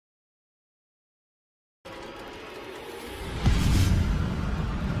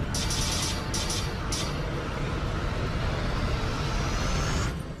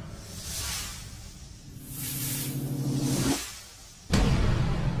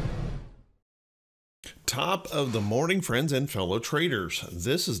Top of the morning, friends and fellow traders.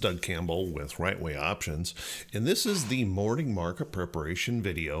 This is Doug Campbell with Right Way Options, and this is the morning market preparation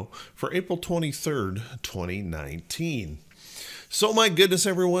video for April 23rd, 2019. So my goodness,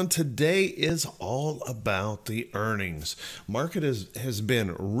 everyone, today is all about the earnings. Market has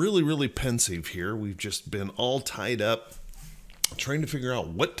been really pensive here. We've just been all tied up trying to figure out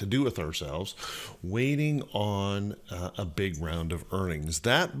what to do with ourselves, waiting on a big round of earnings.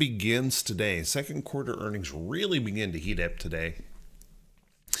 That begins today. Second quarter earnings really begin to heat up today,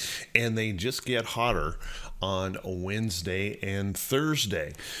 and they just get hotter on Wednesday and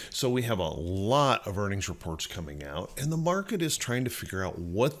Thursday. So we have a lot of earnings reports coming out, and the market is trying to figure out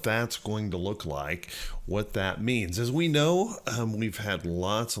what that's going to look like, what that means. As we know, we've had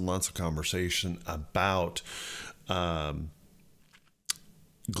lots and lots of conversation about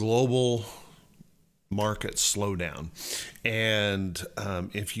global market slowdown. And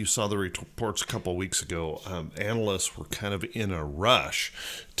if you saw the reports a couple of weeks ago, analysts were kind of in a rush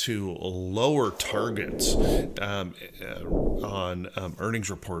to lower targets on earnings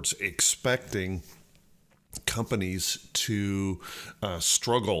reports, expecting companies to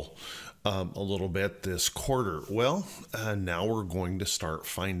struggle a little bit this quarter. Well, now we're going to start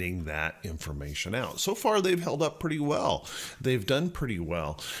finding that information out. So far, they've held up pretty well. They've done pretty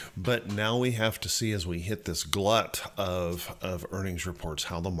well. But now we have to see, as we hit this glut of earnings reports,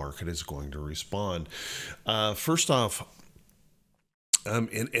 how the market is going to respond. First off,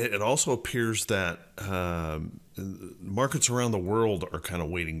 it also appears that markets around the world are kind of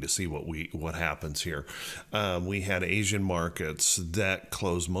waiting to see what happens here. We had Asian markets that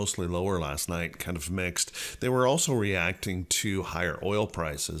closed mostly lower last night, kind of mixed. They were also reacting to higher oil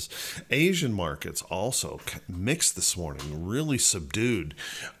prices. Asian markets also mixed this morning, really subdued,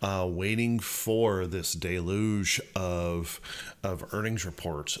 waiting for this deluge of earnings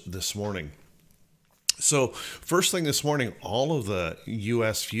reports this morning. So first thing this morning, all of the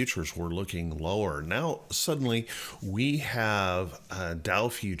U.S. futures were looking lower. Now suddenly we have Dow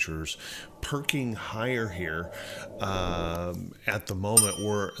futures perking higher here at the moment,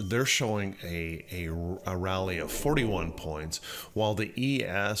 where they're showing a rally of 41 points, while the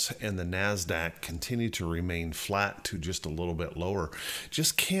ES and the NASDAQ continue to remain flat to just a little bit lower.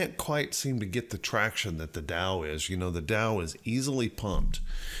 Just can't quite seem to get the traction that the Dow is. You know, the Dow is easily pumped.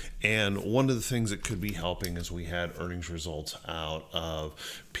 And one of the things that could be helping is we had earnings results out of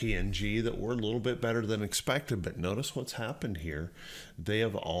P&G that were a little bit better than expected. But notice what's happened here. They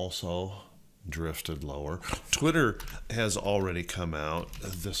have also drifted lower. Twitter has already come out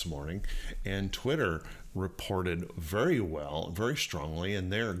this morning, and Twitter reported very well, very strongly,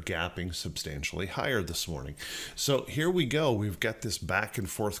 and they're gapping substantially higher this morning. So here we go. We've got this back and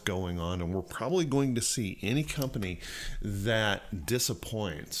forth going on, and we're probably going to see any company that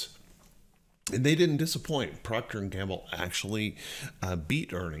disappoints. And they didn't disappoint. Procter & Gamble actually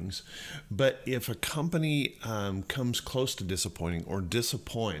beat earnings. But if a company comes close to disappointing or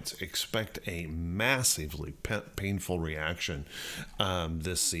disappoints, expect a massively painful reaction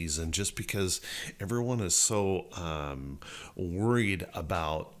this season, just because everyone is so worried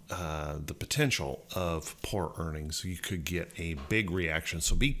about the potential of poor earnings. You could get a big reaction.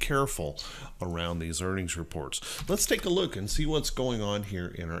 So be careful around these earnings reports. Let's take a look and see what's going on here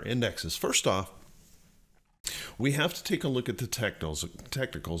in our indexes. First off, we have to take a look at the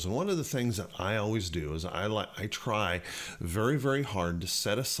technicals, and one of the things that I always do is I try very hard to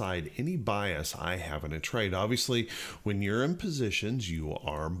set aside any bias I have in a trade. Obviously, when you're in positions, you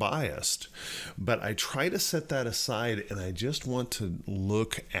are biased, but I try to set that aside, and I just want to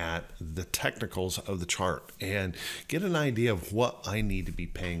look at the technicals of the chart and get an idea of what I need to be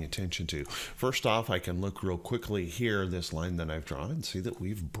paying attention to. First off, I can look real quickly here, this line that I've drawn, and see that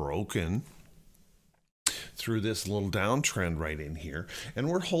we've broken through this little downtrend right in here, and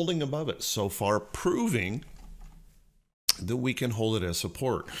we're holding above it so far, proving that we can hold it as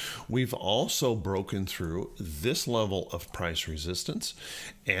support. We've also broken through this level of price resistance,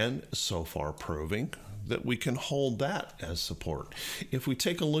 and so far proving that we can hold that as support. If we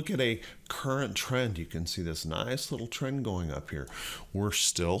take a look at a current trend, you can see this nice little trend going up here. We're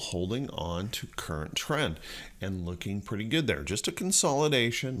still holding on to current trend and looking pretty good there. Just a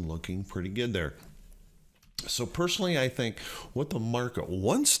consolidation, looking pretty good there. So personally, I think what the market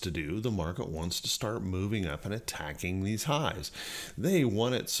wants to do, the market wants to start moving up and attacking these highs. They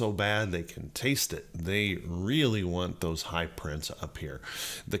want it so bad they can taste it. They really want those high prints up here.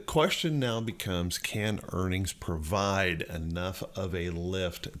 The question now becomes, can earnings provide enough of a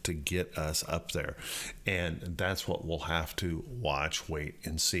lift to get us up there? And that's what we'll have to watch, wait,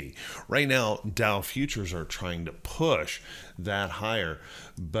 and see. Right now, Dow futures are trying to push that higher,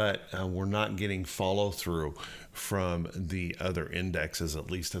 but we're not getting follow through from the other indexes, at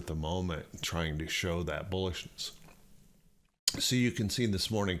least at the moment, trying to show that bullishness. So you can see this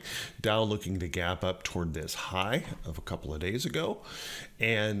morning, Dow looking to gap up toward this high of a couple of days ago.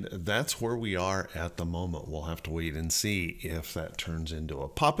 And that's where we are at the moment. We'll have to wait and see if that turns into a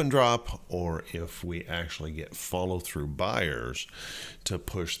pop and drop, or if we actually get follow through buyers to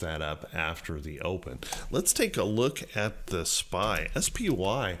push that up after the open. Let's take a look at the SPY.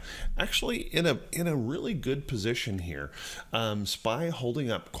 SPY actually in a really good position here. SPY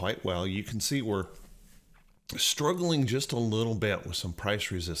holding up quite well. You can see we're struggling just a little bit with some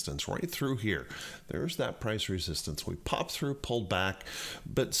price resistance right through here. There's that price resistance. We popped through, pulled back,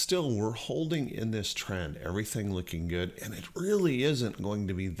 but still we're holding in this trend. Everything looking good, and it really isn't going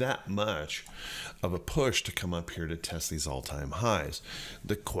to be that much of a push to come up here to test these all-time highs.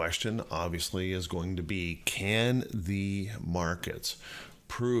 The question obviously is going to be, can the markets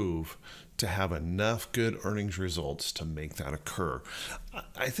prove to have enough good earnings results to make that occur?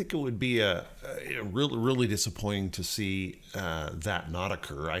 I think it would be really disappointing to see that not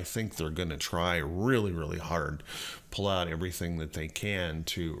occur. I think they're going to try really hard, pull out everything that they can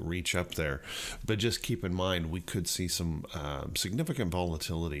to reach up there. But just keep in mind, we could see some significant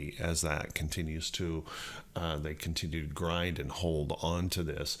volatility as that continues to they continue to grind and hold on to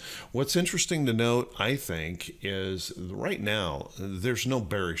this. What's interesting to note, I think, is right now there's no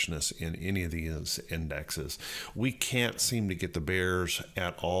bearishness in any of these indexes. We can't seem to get the bears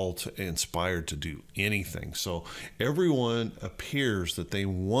at all inspired to do anything. So everyone appears that they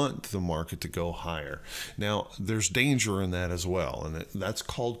want the market to go higher. Now, there's danger in that as well, and that's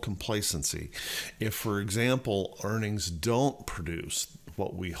called complacency. If, for example, earnings don't produce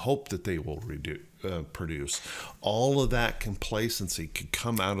what we hope that they will produce, all of that complacency could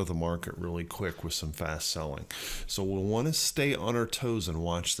come out of the market really quick with some fast selling. So we'll want to stay on our toes and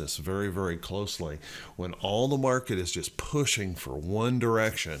watch this very closely. When all the market is just pushing for one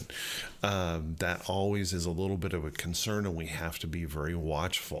direction, that always is a little bit of a concern, and we have to be very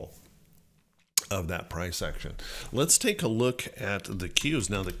watchful of that price action. Let's take a look at the Qs.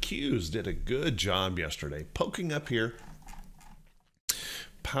 Now, the Qs did a good job yesterday, poking up here,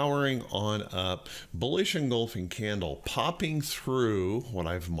 powering on up, bullish engulfing candle, popping through what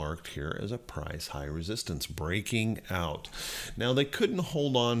I've marked here as a price high resistance, breaking out. Now, they couldn't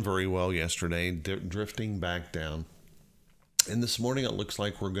hold on very well yesterday, drifting back down. And this morning it looks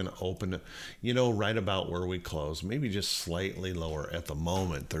like we're going to open, right about where we close, maybe just slightly lower at the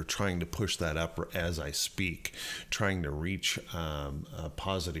moment. They're trying to push that up as I speak, trying to reach a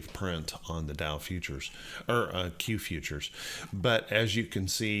positive print on the Dow futures, or Q futures. But as you can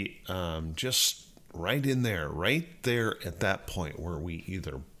see, just right there at that point where we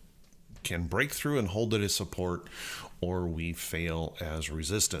either can break through and hold it as support, or we fail as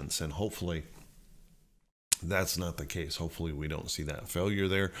resistance. And hopefully that's not the case. Hopefully we don't see that failure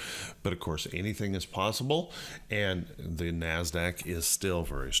there, but of course anything is possible, and the NASDAQ is still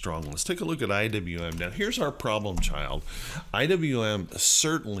very strong. Let's take a look at IWM. Now, here's our problem child. IWM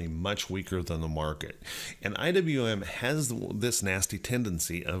certainly much weaker than the market, and IWM has this nasty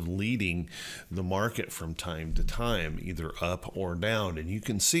tendency of leading the market from time to time, either up or down, and you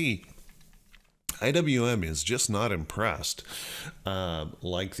can see IWM is just not impressed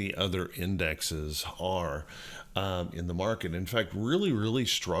like the other indexes are in the market. In fact, really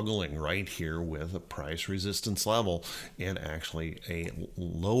struggling right here with a price resistance level, and actually a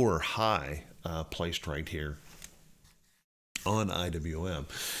lower high placed right here on IWM.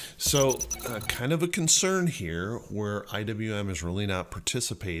 So kind of a concern here where IWM is really not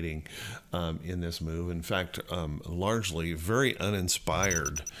participating in this move. In fact, largely very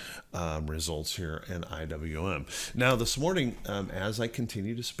uninspired results here in IWM. Now, this morning, as I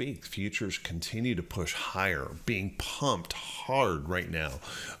continue to speak, futures continue to push higher, being pumped hard right now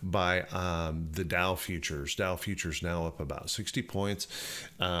by the Dow futures. Dow futures now up about 60 points.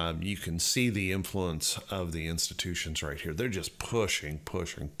 You can see the influence of the institutions right here. They're just pushing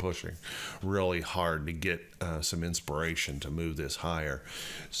really hard to get some inspiration to move this higher.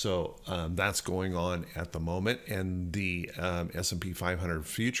 So that's going on at the moment, and the S&P 500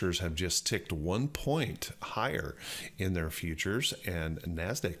 futures have just ticked 1 point higher in their futures, and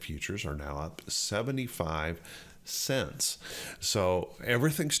NASDAQ futures are now up 75 cents. So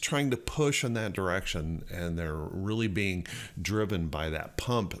everything's trying to push in that direction, and they're really being driven by that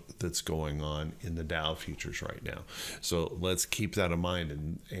pump that's going on in the Dow futures right now. So let's keep that in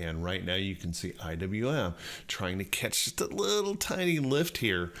mind. And right now you can see IWM trying to catch just a little tiny lift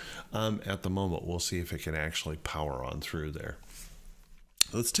here at the moment. We'll see if it can actually power on through there.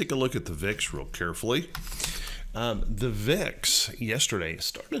 Let's take a look at the VIX real carefully. The VIX yesterday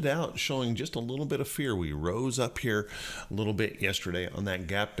started out showing just a little bit of fear. We rose up here a little bit yesterday on that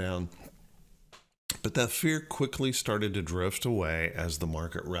gap down, but that fear quickly started to drift away as the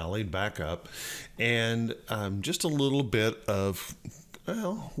market rallied back up, and just a little bit of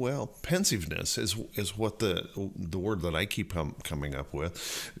pensiveness is what the word that I keep coming up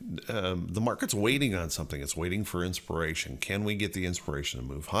with. The market's waiting on something. It's waiting for inspiration. Can we get the inspiration to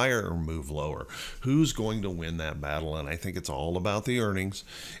move higher or move lower? Who's going to win that battle? And I think it's all about the earnings,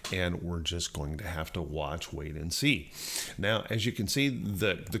 and we're just going to have to watch, wait, and see. Now, as you can see,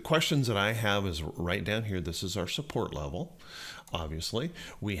 the questions that I have is right down here. This is our support level. Obviously,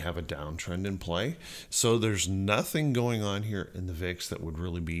 we have a downtrend in play. So there's nothing going on here in the VIX that would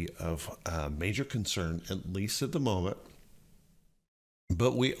really be of major concern, at least at the moment.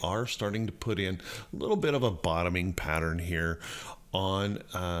 But we are starting to put in a little bit of a bottoming pattern here on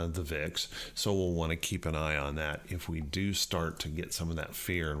the VIX. So we'll want to keep an eye on that. If we do start to get some of that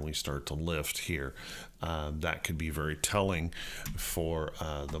fear and we start to lift here, that could be very telling for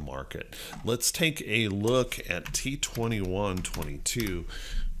the market. Let's take a look at T2122.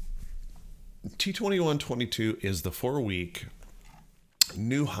 T2122 is the 4-week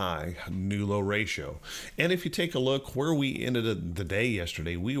new high, new low ratio. And if you take a look where we ended the day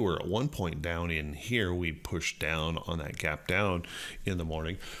yesterday, we were at 1 point down in here. We pushed down on that gap down in the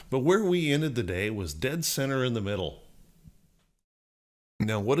morning. But where we ended the day was dead center in the middle.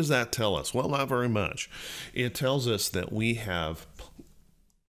 Now, what does that tell us? Well, not very much. It tells us that we have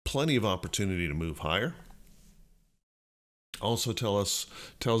plenty of opportunity to move higher. Also tells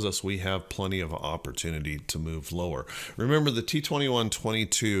us we have plenty of opportunity to move lower. Remember, the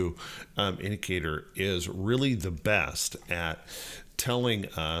T2122 indicator is really the best at telling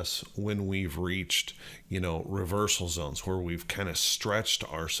us when we've reached, reversal zones where we've kind of stretched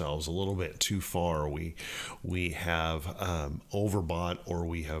ourselves a little bit too far. We have overbought or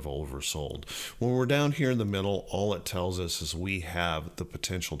we have oversold. When we're down here in the middle, all it tells us is we have the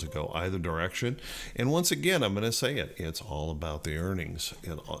potential to go either direction. And once again, I'm going to say it, it's all about the earnings.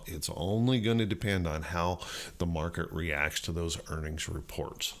 It's only going to depend on how the market reacts to those earnings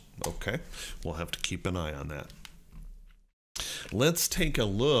reports. Okay, we'll have to keep an eye on that. Let's take a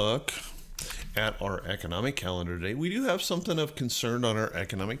look at our economic calendar today. We do have something of concern on our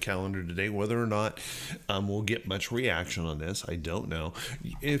economic calendar today. Whether or not we'll get much reaction on this, I don't know.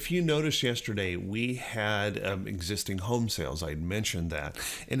 If you noticed yesterday, we had existing home sales. I'd mentioned that.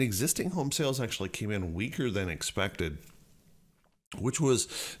 And existing home sales actually came in weaker than expected, which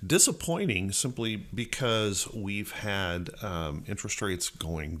was disappointing simply because we've had interest rates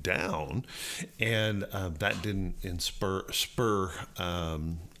going down, and that didn't spur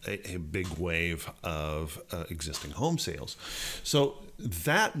a big wave of existing home sales. So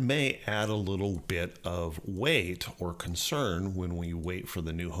that may add a little bit of weight or concern when we wait for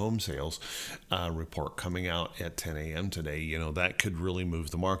the new home sales report coming out at 10 a.m. today. That could really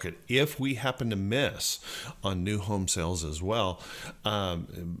move the market. If we happen to miss on new home sales as well,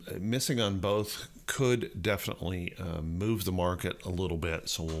 missing on both could definitely move the market a little bit.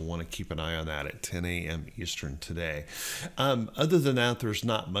 So we'll want to keep an eye on that at 10 a.m. Eastern today. Other than that, there's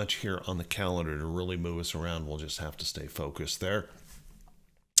not much here on the calendar to really move us around. We'll just have to stay focused there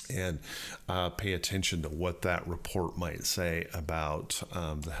and pay attention to what that report might say about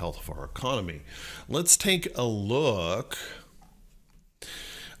the health of our economy. Let's take a look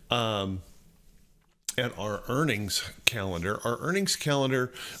at our earnings calendar. Our earnings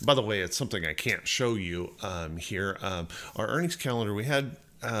calendar, by the way, it's something I can't show you here. Our earnings calendar, we had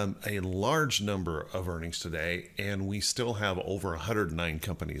a large number of earnings today, and we still have over 109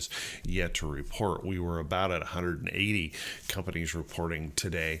 companies yet to report. We were about at 180 companies reporting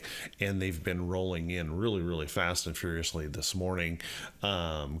today, and they've been rolling in really, really fast and furiously this morning,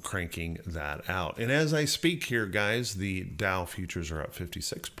 cranking that out. And as I speak here, guys, the Dow futures are up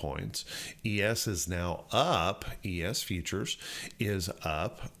 56 points. ES is now up. ES futures is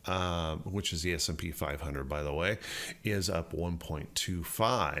up, which is the S&P 500, by the way, is up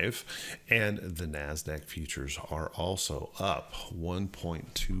 1.25. And the NASDAQ futures are also up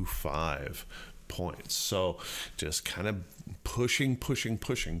 1.25 points. So just kind of pushing,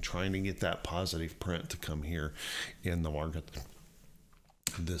 trying to get that positive print to come here in the market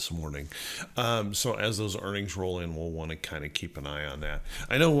this morning. So as those earnings roll in, we'll want to kind of keep an eye on that.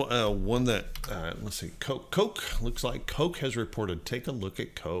 I know one that, let's see, Coke, looks like Coke has reported. Take a look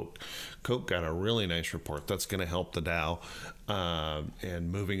at Coke. Coke got a really nice report. That's going to help the Dow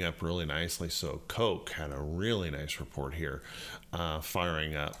and moving up really nicely. So Coke had a really nice report here,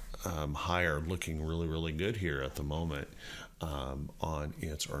 firing up higher, looking really, really good here at the moment. On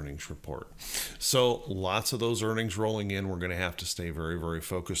its earnings report. So lots of those earnings rolling in. We're going to have to stay very, very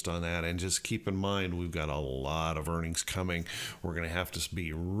focused on that. And just keep in mind, we've got a lot of earnings coming. We're going to have to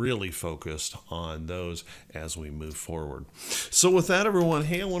be really focused on those as we move forward. So with that, everyone,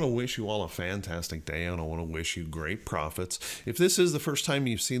 hey, I want to wish you all a fantastic day, and I want to wish you great profits. If this is the first time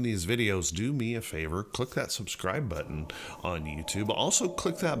you've seen these videos, do me a favor, click that subscribe button on YouTube. Also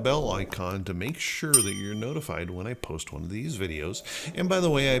click that bell icon to make sure that you're notified when I post one of these videos. And by the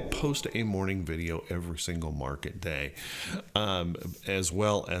way, I post a morning video every single market day, as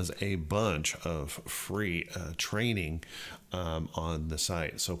well as a bunch of free training on the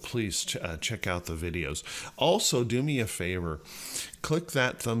site. So please check out the videos. Also, do me a favor, click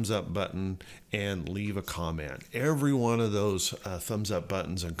that thumbs up button and leave a comment. Every one of those thumbs up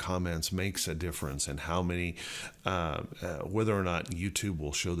buttons and comments makes a difference in how many, whether or not YouTube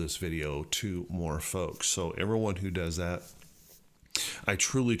will show this video to more folks. So everyone who does that, I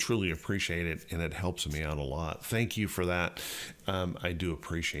truly, truly appreciate it, and it helps me out a lot. Thank you for that. I do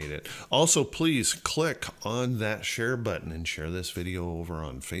appreciate it. Also, please click on that share button and share this video over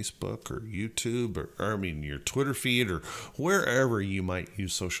on Facebook or YouTube or I mean your Twitter feed or wherever you might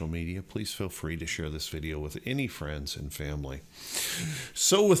use social media. Please feel free to share this video with any friends and family.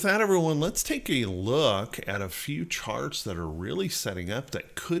 So with that, everyone, let's take a look at a few charts that are really setting up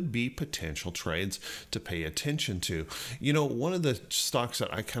that could be potential trades to pay attention to. You know, one of the stocks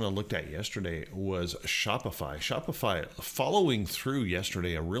that I kind of looked at yesterday was Shopify. Shopify following through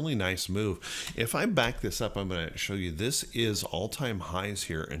yesterday, a really nice move. If I back this up, I'm going to show you this is all-time highs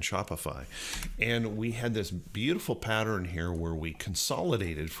here in Shopify. And we had this beautiful pattern here where we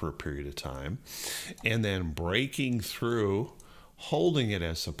consolidated for a period of time and then breaking through, holding it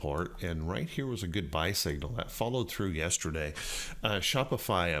as support, and right here was a good buy signal that followed through yesterday.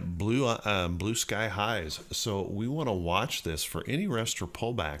 Shopify at blue sky highs, so we want to watch this for any rest or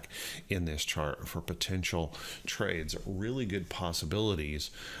pullback in this chart for potential trades. Really good possibilities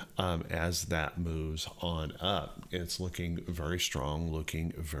as that moves on up. It's looking very strong,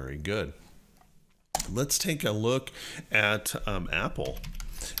 looking very good. Let's take a look at Apple.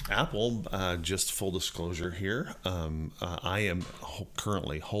 Apple, just full disclosure here, I am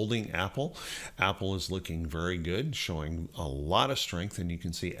currently holding Apple. Apple is looking very good, showing a lot of strength, and you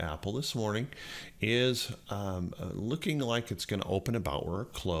can see Apple this morning is looking like it's going to open about where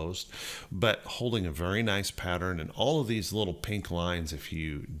it closed, but holding a very nice pattern. And all of these little pink lines, if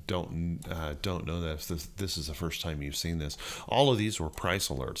you don't know that, if this is the first time you've seen this, all of these were price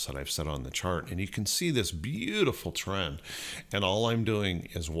alerts that I've set on the chart, and you can see this beautiful trend. And all I'm doing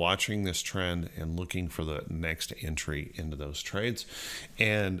is watching this trend and looking for the next entry into those trades.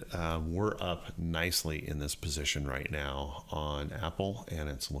 And we're up nicely in this position right now on Apple, and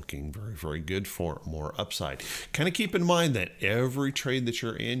it's looking very, very good for more upside. Kind of keep in mind that every trade that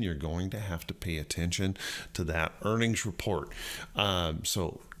you're in, you're going to have to pay attention to that earnings report.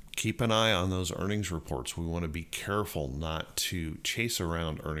 So keep an eye on those earnings reports. We want to be careful not to chase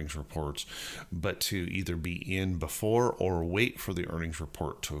around earnings reports, but to either be in before or wait for the earnings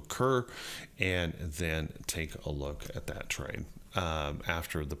report to occur and then take a look at that trade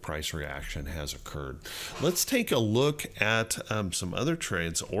after the price reaction has occurred. Let's take a look at some other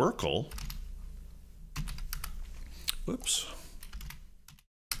trades. Oracle. Whoops.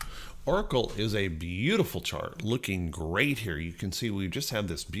 Oracle is a beautiful chart, looking great here. You can see we just have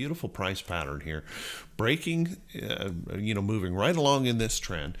this beautiful price pattern here, breaking, moving right along in this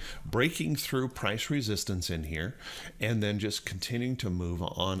trend, breaking through price resistance in here, and then just continuing to move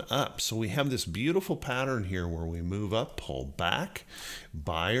on up. So we have this beautiful pattern here where we move up, pull back.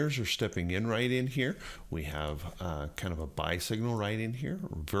 Buyers are stepping in right in here. We have kind of a buy signal right in here,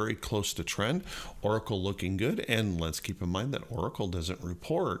 very close to trend. Oracle looking good, and let's keep in mind that Oracle doesn't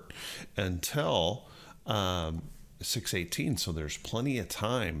report until 6/18, so there's plenty of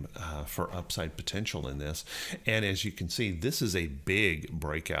time for upside potential in this. And as you can see, this is a big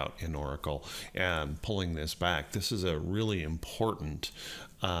breakout in Oracle, and pulling this back, this is a really important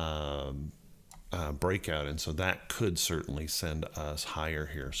breakout, and so that could certainly send us higher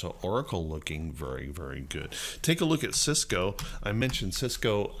here. So Oracle looking very, very good. Take a look at Cisco. I mentioned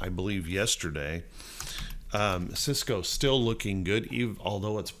Cisco, I believe, yesterday. Cisco still looking good, even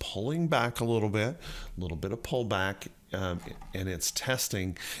although it's pulling back a little bit of pullback. And it's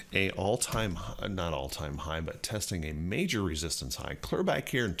testing a not all-time high, but testing a major resistance high, clear back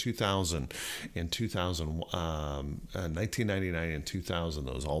here in 1999 and 2000,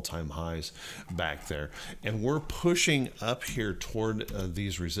 those all-time highs back there. And we're pushing up here toward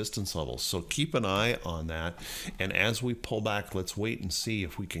these resistance levels. So keep an eye on that. And as we pull back, let's wait and see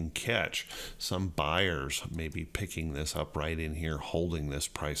if we can catch some buyers maybe picking this up right in here, holding this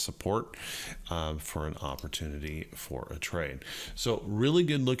price support for an opportunity for a trade. So really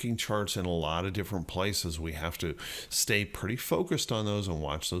good looking charts in a lot of different places. We have to stay pretty focused on those and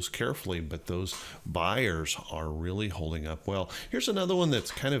watch those carefully, but those buyers are really holding up well. Here's another one that's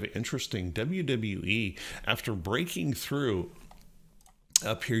kind of interesting. WWE, after breaking through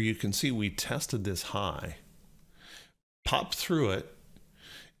up here, you can see we tested this high, popped through it,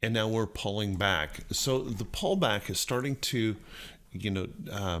 and now we're pulling back. So the pullback is starting to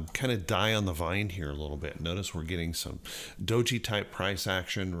kind of die on the vine here a little bit. Notice we're getting some doji type price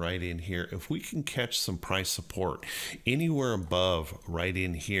action right in here. If we can catch some price support anywhere above right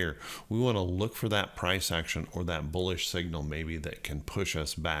in here, we want to look for that price action or that bullish signal maybe that can push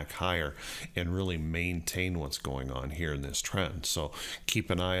us back higher and really maintain what's going on here in this trend. So keep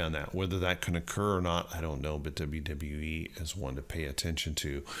an eye on that. Whether that can occur or not, I don't know, but WWE is one to pay attention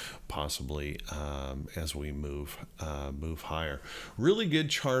to, possibly as we move higher. Really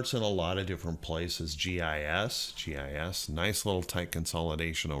good charts in a lot of different places. GIS, nice little tight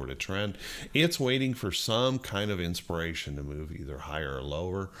consolidation over to trend. It's waiting for some kind of inspiration to move either higher or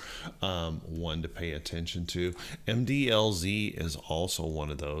lower. One to pay attention to. MDLZ is also one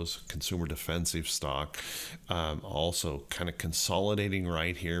of those, consumer defensive stock. Also kind of consolidating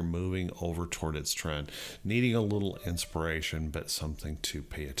right here, moving over toward its trend. Needing a little inspiration, but something to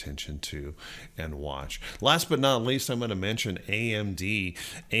pay attention to and watch. Last but not least, I'm going to mention AMD.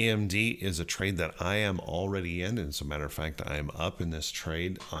 AMD is a trade that I am already in. As a matter of fact, I am up in this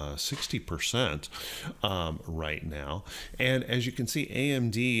trade 60% right now. And as you can see,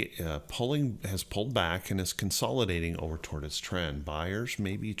 AMD has pulled back and is consolidating over toward its trend. Buyers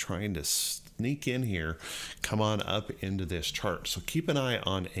may be trying to sneak in here, come on up into this chart. So keep an eye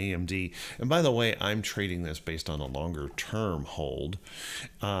on AMD. And by the way, I'm trading this based on a longer term hold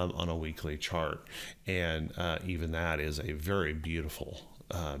on a weekly chart. And even that is a very beautiful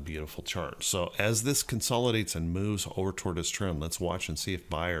chart. So as this consolidates and moves over toward its trend, let's watch and see if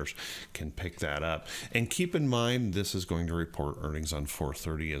buyers can pick that up. And keep in mind, this is going to report earnings on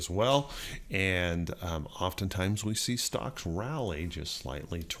 4/30 as well. And oftentimes we see stocks rally just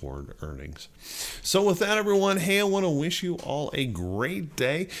slightly toward earnings. So with that, everyone, hey, I want to wish you all a great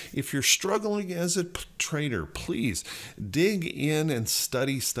day. If you're struggling as a trader, please dig in and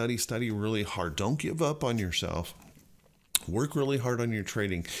study really hard. Don't give up on yourself. Work really hard on your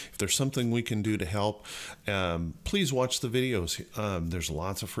trading. If there's something we can do to help, please watch the videos. There's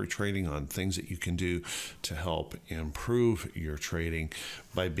lots of free trading on things that you can do to help improve your trading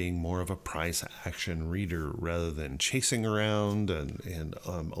by being more of a price action reader rather than chasing around and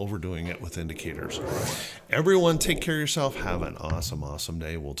overdoing it with indicators. Everyone, take care of yourself. Have an awesome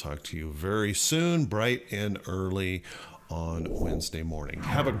day. We'll talk to you very soon, bright and early on Wednesday morning.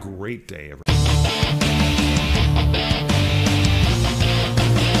 Have a great day, everyone.